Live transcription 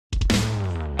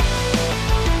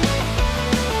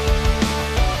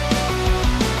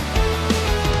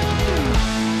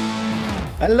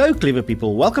Hello clever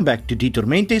people, welcome back to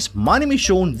Detormentis. My name is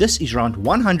Sean. This is round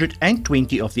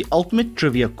 120 of the ultimate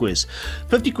trivia quiz.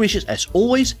 50 questions as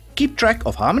always. Keep track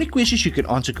of how many questions you can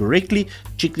answer correctly.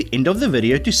 Check the end of the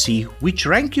video to see which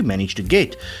rank you managed to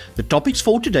get. The topics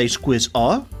for today's quiz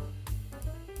are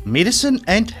medicine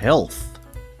and health,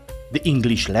 the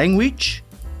English language,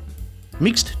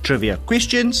 mixed trivia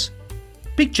questions,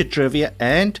 picture trivia,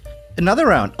 and another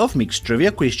round of mixed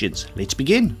trivia questions. Let's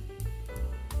begin.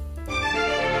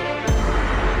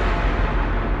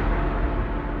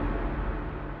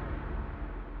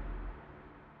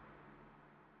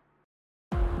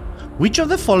 Which of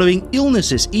the following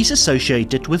illnesses is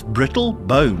associated with brittle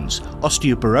bones,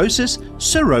 osteoporosis,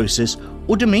 cirrhosis,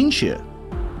 or dementia?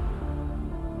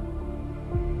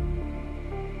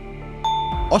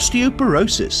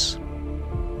 Osteoporosis.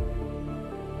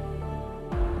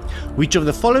 Which of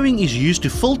the following is used to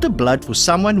filter blood for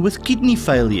someone with kidney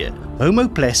failure,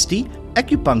 homoplasty,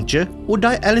 acupuncture, or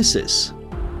dialysis?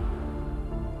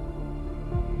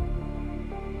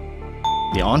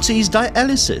 The answer is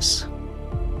dialysis.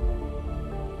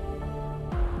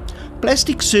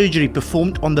 Plastic surgery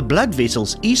performed on the blood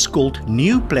vessels is called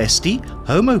neoplasty,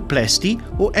 homoplasty,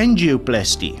 or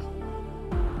angioplasty.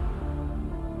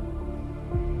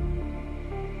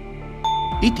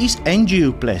 It is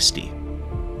angioplasty.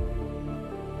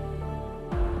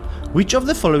 Which of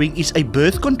the following is a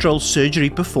birth control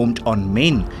surgery performed on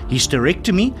men?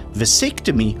 Hysterectomy,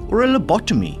 vasectomy, or a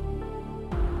lobotomy?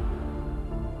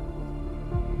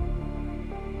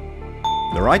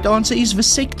 The right answer is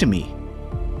vasectomy.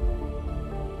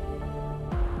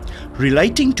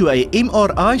 Relating to a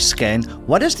MRI scan,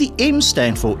 what does the M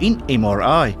stand for in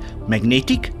MRI?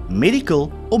 Magnetic,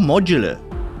 medical, or modular?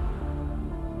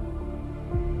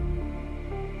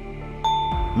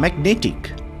 Magnetic.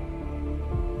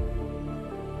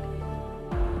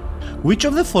 Which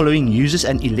of the following uses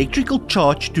an electrical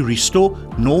charge to restore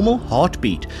normal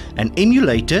heartbeat? An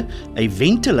emulator, a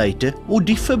ventilator, or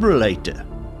defibrillator?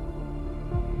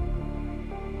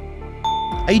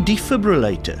 A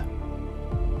defibrillator.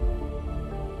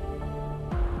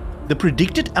 The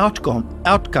predicted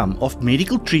outcome of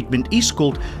medical treatment is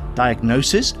called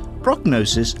diagnosis,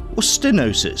 prognosis, or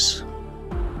stenosis.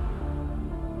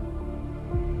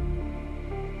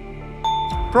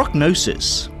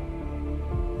 Prognosis.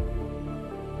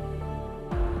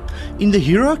 In the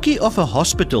hierarchy of a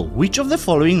hospital, which of the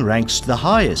following ranks the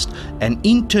highest? An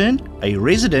intern, a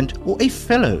resident, or a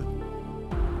fellow?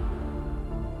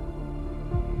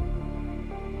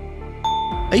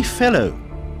 A fellow.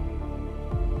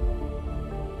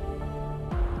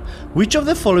 Which of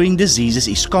the following diseases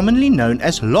is commonly known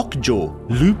as lockjaw,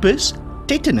 lupus,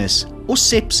 tetanus, or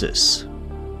sepsis?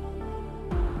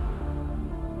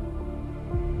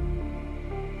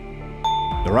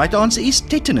 The right answer is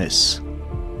tetanus.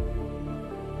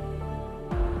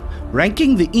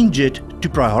 Ranking the injured to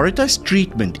prioritize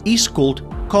treatment is called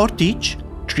cartage,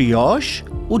 triage,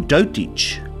 or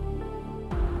dotage.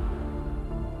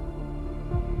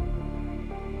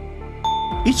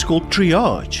 It's called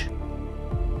triage.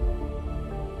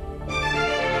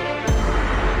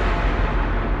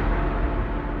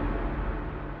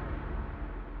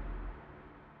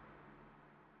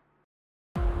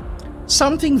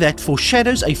 Something that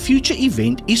foreshadows a future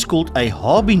event is called a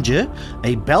harbinger,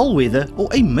 a bellwether, or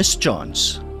a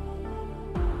mischance.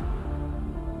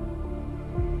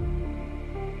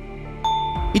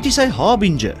 It is a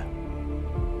harbinger.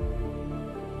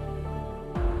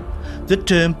 The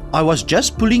term "I was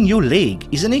just pulling your leg"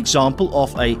 is an example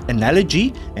of an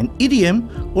analogy, an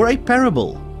idiom, or a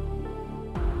parable.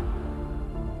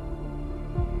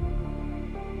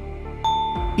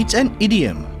 It's an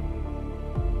idiom.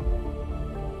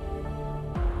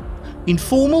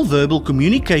 Informal verbal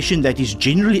communication that is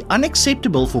generally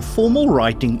unacceptable for formal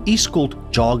writing is called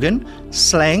jargon,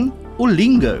 slang, or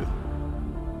lingo.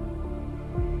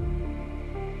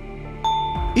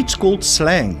 It's called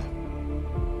slang.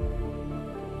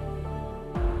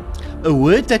 A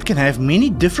word that can have many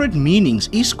different meanings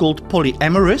is called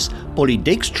polyamorous,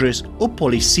 polydextrous, or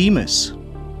polysemous.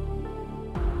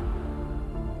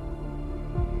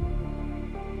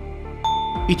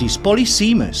 It is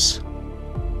polysemous.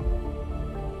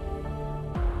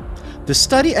 The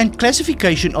study and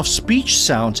classification of speech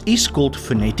sounds is called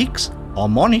phonetics,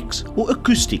 harmonics, or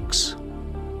acoustics.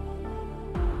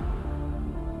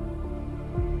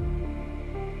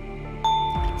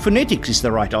 Phonetics is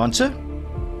the right answer.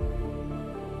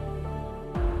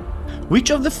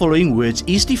 Which of the following words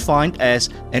is defined as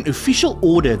an official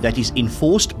order that is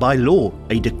enforced by law,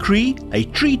 a decree, a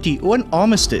treaty, or an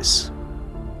armistice?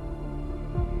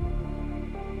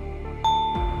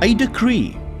 A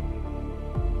decree.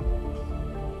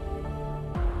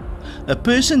 A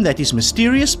person that is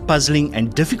mysterious, puzzling,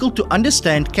 and difficult to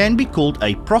understand can be called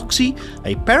a proxy,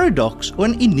 a paradox, or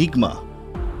an enigma.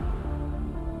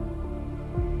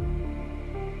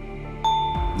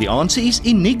 The answer is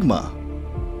enigma.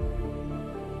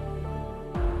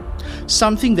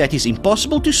 Something that is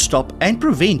impossible to stop and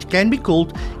prevent can be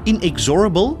called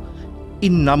inexorable,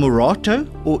 innamorato,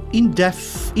 or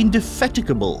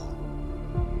indefatigable.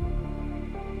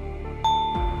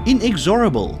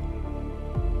 Inexorable.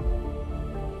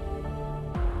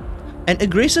 An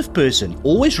aggressive person,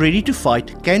 always ready to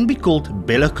fight, can be called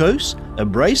bellicose,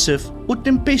 abrasive, or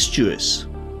tempestuous.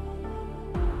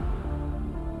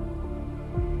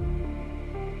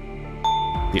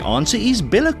 The answer is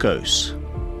bellicose.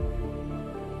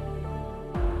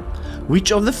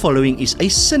 Which of the following is a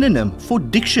synonym for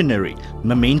dictionary,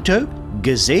 memento,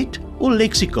 gazette, or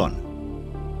lexicon?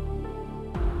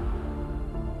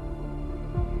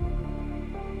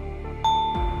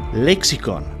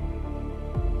 Lexicon.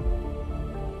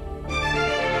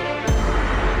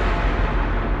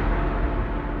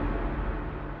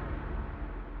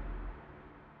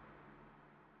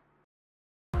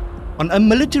 On a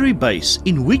military base,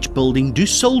 in which building do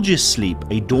soldiers sleep?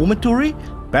 A dormitory,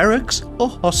 barracks, or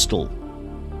hostel?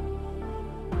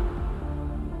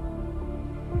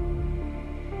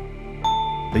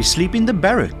 They sleep in the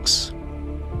barracks.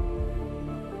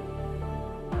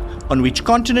 On which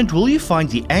continent will you find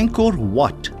the Angkor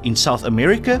Wat? In South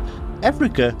America,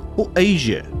 Africa, or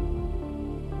Asia?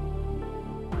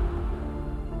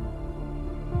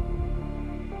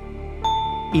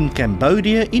 In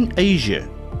Cambodia, in Asia.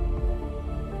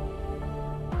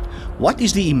 What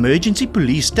is the emergency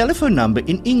police telephone number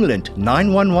in England?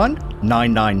 911,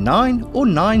 999, or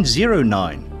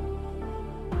 909?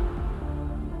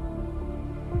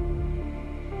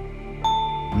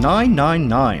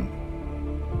 999.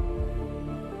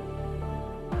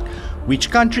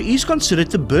 Which country is considered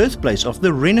the birthplace of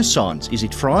the Renaissance? Is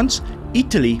it France,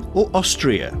 Italy, or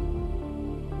Austria?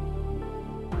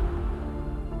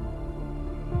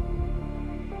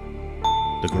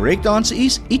 The correct answer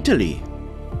is Italy.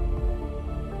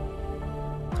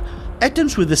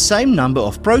 Atoms with the same number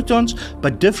of protons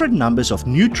but different numbers of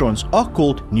neutrons are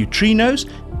called neutrinos,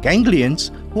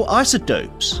 ganglions, or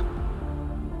isotopes.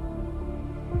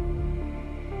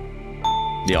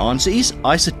 The answer is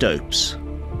isotopes.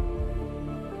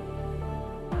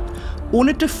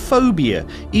 Ornithophobia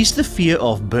is the fear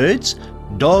of birds,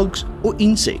 dogs, or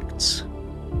insects.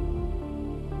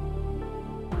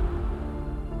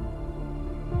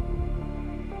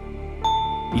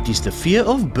 It is the fear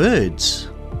of birds.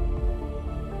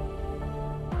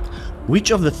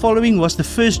 Which of the following was the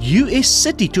first US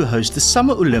city to host the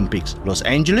Summer Olympics? Los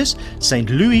Angeles, St.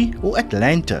 Louis, or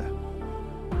Atlanta?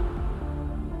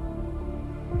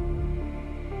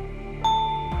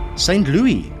 St.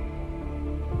 Louis.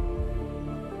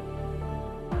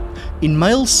 In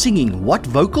male singing, what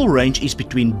vocal range is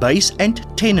between bass and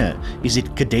tenor? Is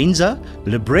it cadenza,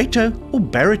 libretto, or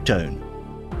baritone?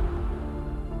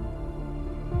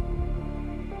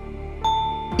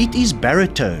 It is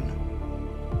baritone.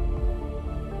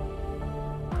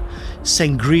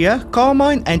 Sangria,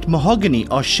 carmine, and mahogany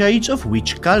are shades of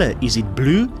which color? Is it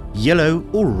blue, yellow,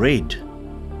 or red?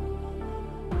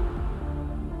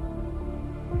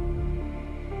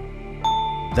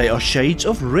 They are shades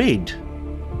of red.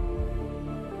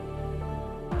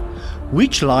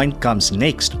 Which line comes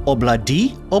next?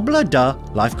 Obla-di, obla-da,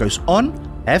 life goes on,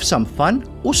 have some fun,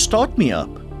 or start me up?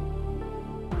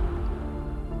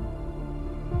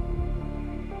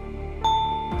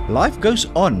 Life goes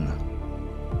on.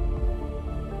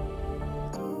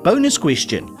 Bonus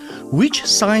question. Which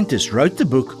scientist wrote the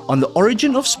book On the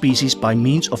Origin of Species by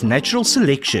Means of Natural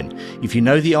Selection? If you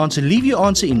know the answer, leave your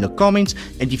answer in the comments,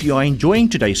 and if you are enjoying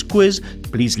today's quiz,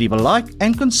 please leave a like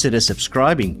and consider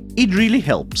subscribing. It really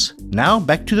helps. Now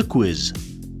back to the quiz.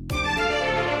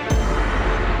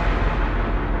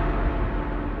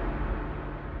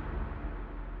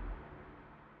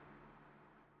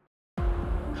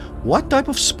 What type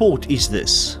of sport is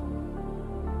this?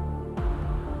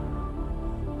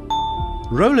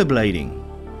 Rollerblading.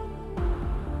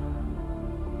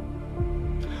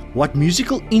 What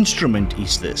musical instrument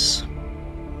is this?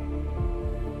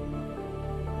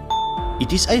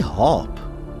 It is a harp.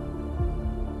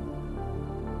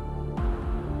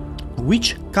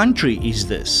 Which country is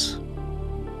this?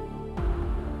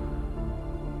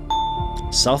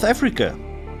 South Africa.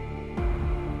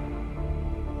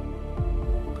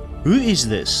 Who is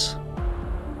this?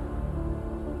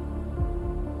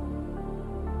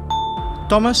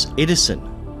 Thomas Edison.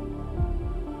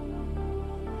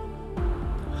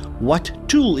 What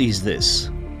tool is this?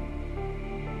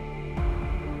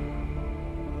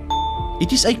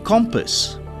 It is a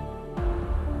compass.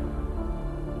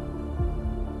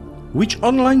 Which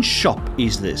online shop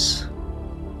is this?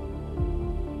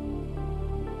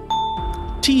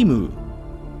 Temu.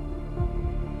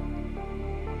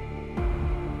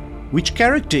 Which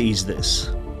character is this?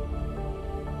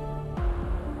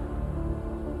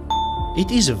 It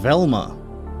is Velma.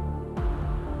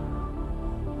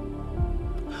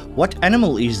 What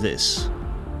animal is this?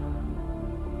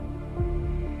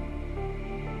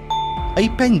 A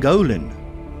pangolin.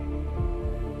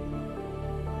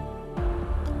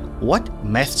 What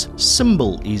maths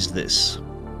symbol is this?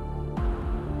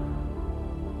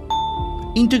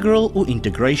 Integral or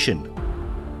integration.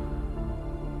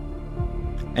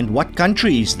 And what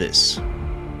country is this?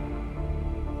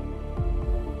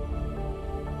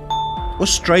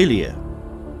 Australia.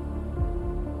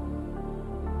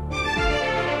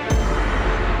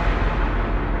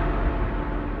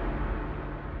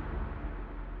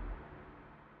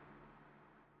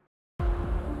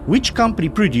 Which company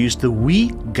produced the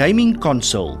Wii gaming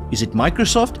console? Is it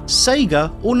Microsoft,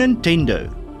 Sega or Nintendo?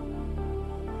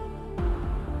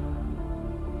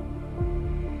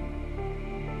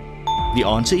 The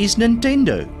answer is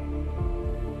Nintendo.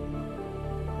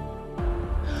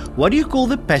 What do you call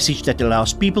the passage that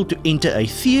allows people to enter a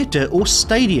theatre or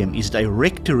stadium? Is it a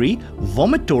rectory,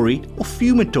 vomitory or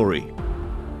fumitory?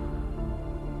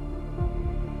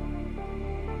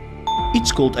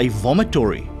 It's called a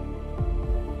vomitory.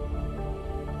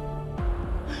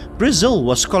 Brazil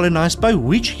was colonized by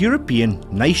which European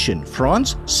nation?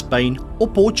 France, Spain or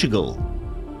Portugal?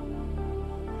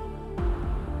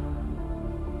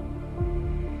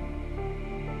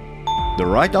 The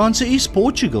right answer is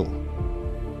Portugal.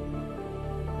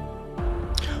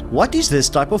 What is this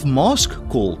type of mask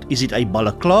called? Is it a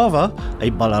balaclava,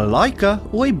 a balalaika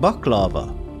or a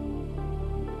baklava?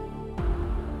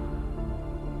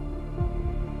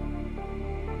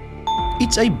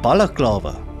 It's a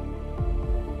balaclava.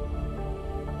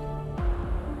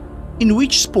 In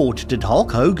which sport did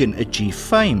Hulk Hogan achieve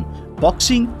fame?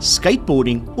 Boxing,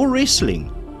 skateboarding or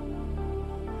wrestling?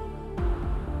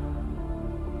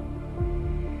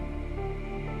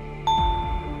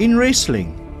 In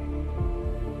wrestling.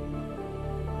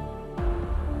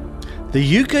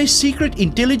 The UK Secret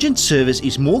Intelligence Service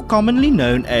is more commonly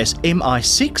known as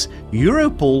MI6,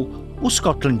 Europol or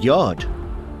Scotland Yard.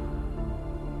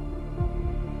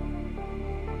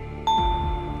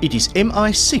 It is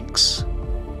MI6.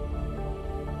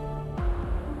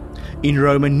 In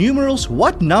Roman numerals,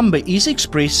 what number is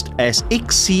expressed as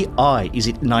XCI? Is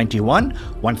it 91,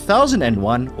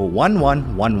 1001 or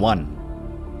 1111?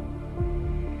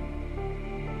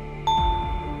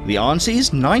 The answer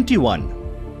is 91.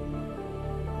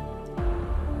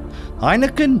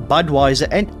 Heineken, Budweiser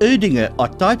and Erdinger are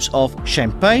types of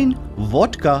champagne,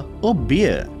 vodka or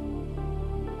beer.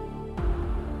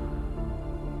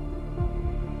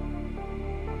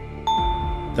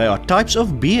 They are types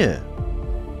of beer.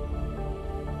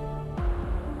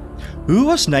 Who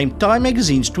was named Time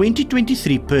Magazine's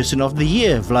 2023 Person of the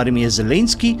Year? Vladimir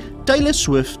Zelensky, Taylor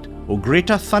Swift or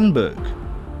Greta Thunberg?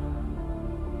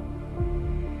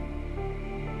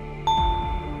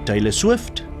 Taylor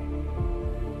Swift.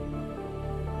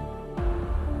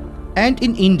 And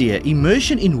in India,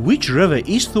 immersion in which river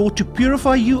is thought to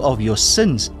purify you of your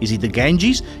sins? Is it the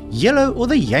Ganges, Yellow or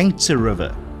the Yangtze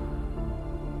River?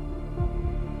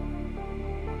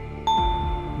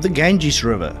 The Ganges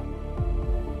River.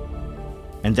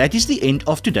 And that is the end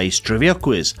of today's trivia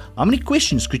quiz. How many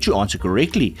questions could you answer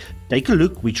correctly? Take a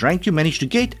look which rank you managed to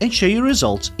get and share your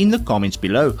results in the comments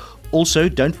below. Also,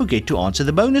 don't forget to answer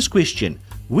the bonus question.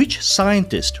 Which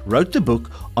scientist wrote the book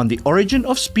on the origin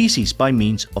of species by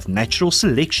means of natural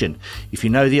selection? If you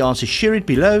know the answer, share it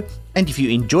below. And if you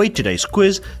enjoyed today's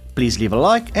quiz, please leave a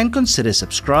like and consider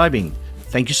subscribing.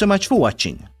 Thank you so much for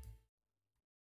watching.